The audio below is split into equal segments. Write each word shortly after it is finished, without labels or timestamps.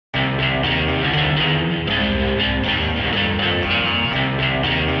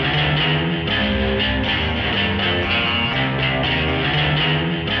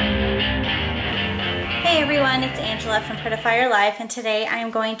Prettify Your Life, and today I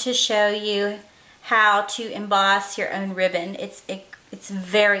am going to show you how to emboss your own ribbon. It's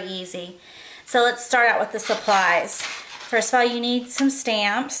very easy. So let's start out with the supplies. First of all, you need some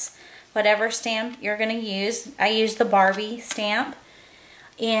stamps, whatever stamp you're going to use. I use the Barbie stamp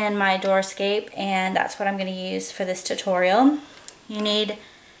in my doorscape, and that's what I'm going to use for this tutorial. You need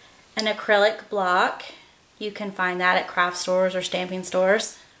an acrylic block. You can find that at craft stores or stamping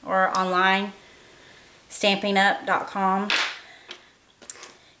stores or online, stampingup.com.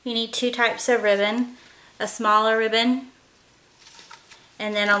 You need two types of ribbon, a smaller ribbon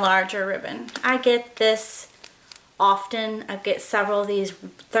and then a larger ribbon. I get this often. I get several of these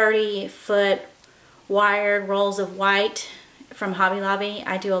 30-foot wired rolls of white from Hobby Lobby.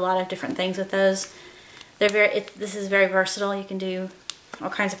 I do a lot of different things with those. This is very versatile. You can do all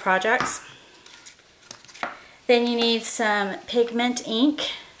kinds of projects. Then you need some pigment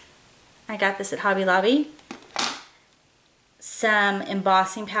ink. I got this at Hobby Lobby. Some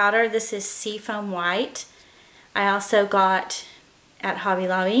embossing powder. This is Seafoam White. I also got at Hobby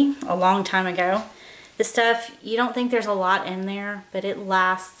Lobby a long time ago. This stuff, you don't think there's a lot in there, but it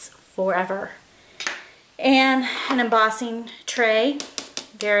lasts forever. And an embossing tray,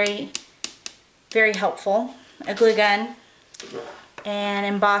 very helpful. A glue gun, and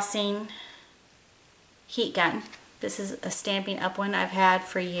embossing heat gun. This is a Stampin' Up one I've had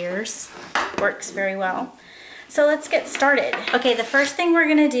for years. Works very well. So let's get started. Okay, the first thing we're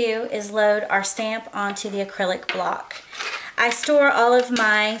gonna do is load our stamp onto the acrylic block. I store all of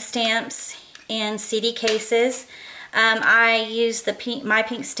my stamps in CD cases. I use the My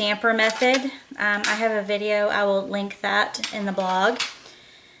Pink Stamper method. I have a video, I will link that in the blog.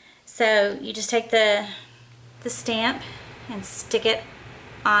 So you just take the stamp and stick it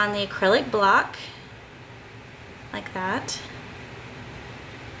on the acrylic block like that.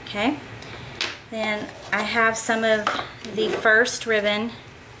 Okay. Then I have some of the first ribbon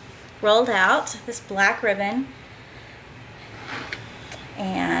rolled out, this black ribbon,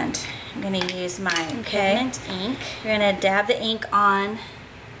 and I'm going to use my pigment ink. You're going to dab the ink on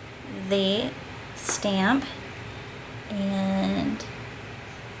the stamp and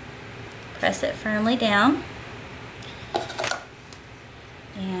press it firmly down,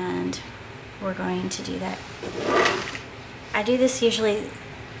 and we're going to do that. I do this usually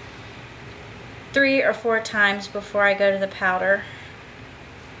 3 or 4 times before I go to the powder,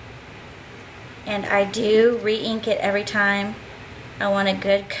 and I do re-ink it every time. I want a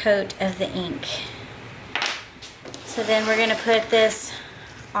good coat of the ink. So then we're going to put this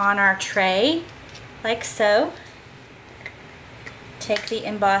on our tray like so. Take the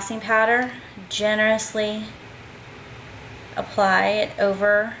embossing powder, generously apply it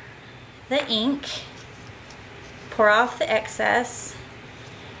over the ink, pour off the excess,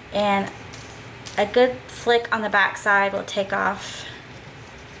 and a good flick on the back side will take off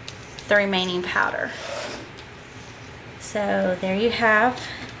the remaining powder. So there you have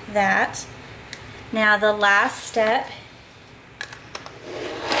that. Now the last step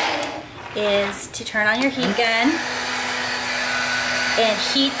is to turn on your heat gun and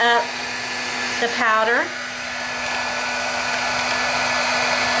heat up the powder.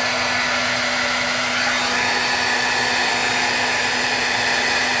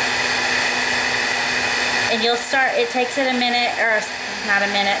 And you'll start, it takes it a minute, or not a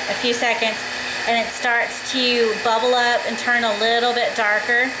minute, a few seconds, and it starts to bubble up and turn a little bit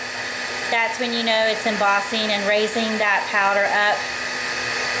darker. That's when you know it's embossing and raising that powder up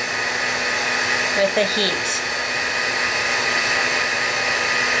with the heat.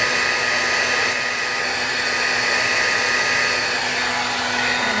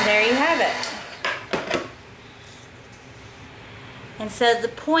 And there you have it. And so the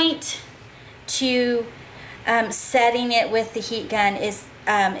point to setting it with the heat gun is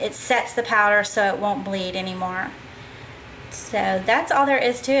it sets the powder so it won't bleed anymore. So that's all there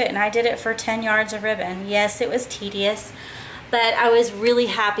is to it, and I did it for 10 yards of ribbon. Yes, it was tedious, but I was really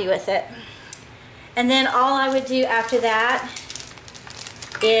happy with it. And then all I would do after that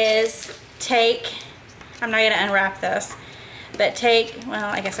is take, I'm not going to unwrap this, but well,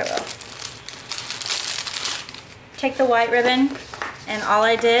 I guess I will. Take the white ribbon, and all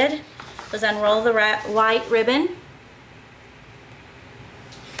I did was unroll the white ribbon,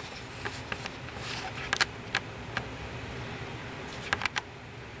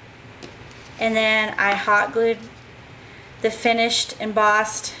 and then I hot glued the finished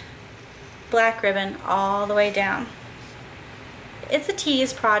embossed black ribbon all the way down. It's a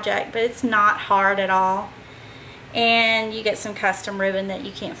tedious project, but it's not hard at all. And you get some custom ribbon that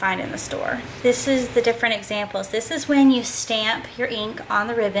you can't find in the store. This is the different examples. This is when you stamp your ink on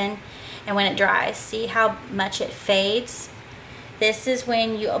the ribbon and when it dries. See how much it fades? This is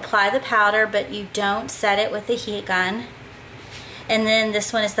when you apply the powder, but you don't set it with the heat gun. And then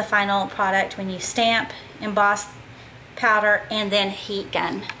this one is the final product when you stamp, emboss, powder, and then heat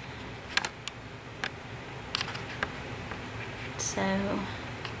gun. So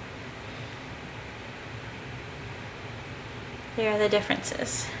there are the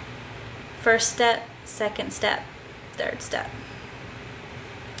differences. First step, second step, third step.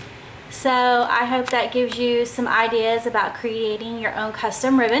 So I hope that gives you some ideas about creating your own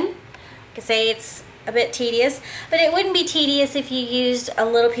custom ribbon. Like I say, it's a bit tedious, but it wouldn't be tedious if you used a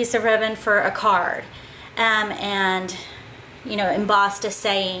little piece of ribbon for a card and you know, embossed a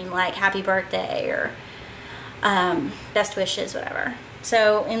saying like happy birthday or best wishes, whatever.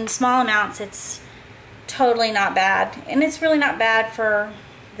 So in small amounts, it's totally not bad, and it's really not bad for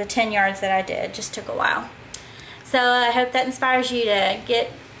the 10 yards that I did. It just took a while. So I hope that inspires you to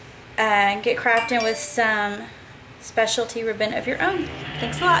get crafting with some specialty ribbon of your own.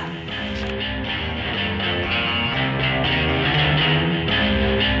 Thanks a lot.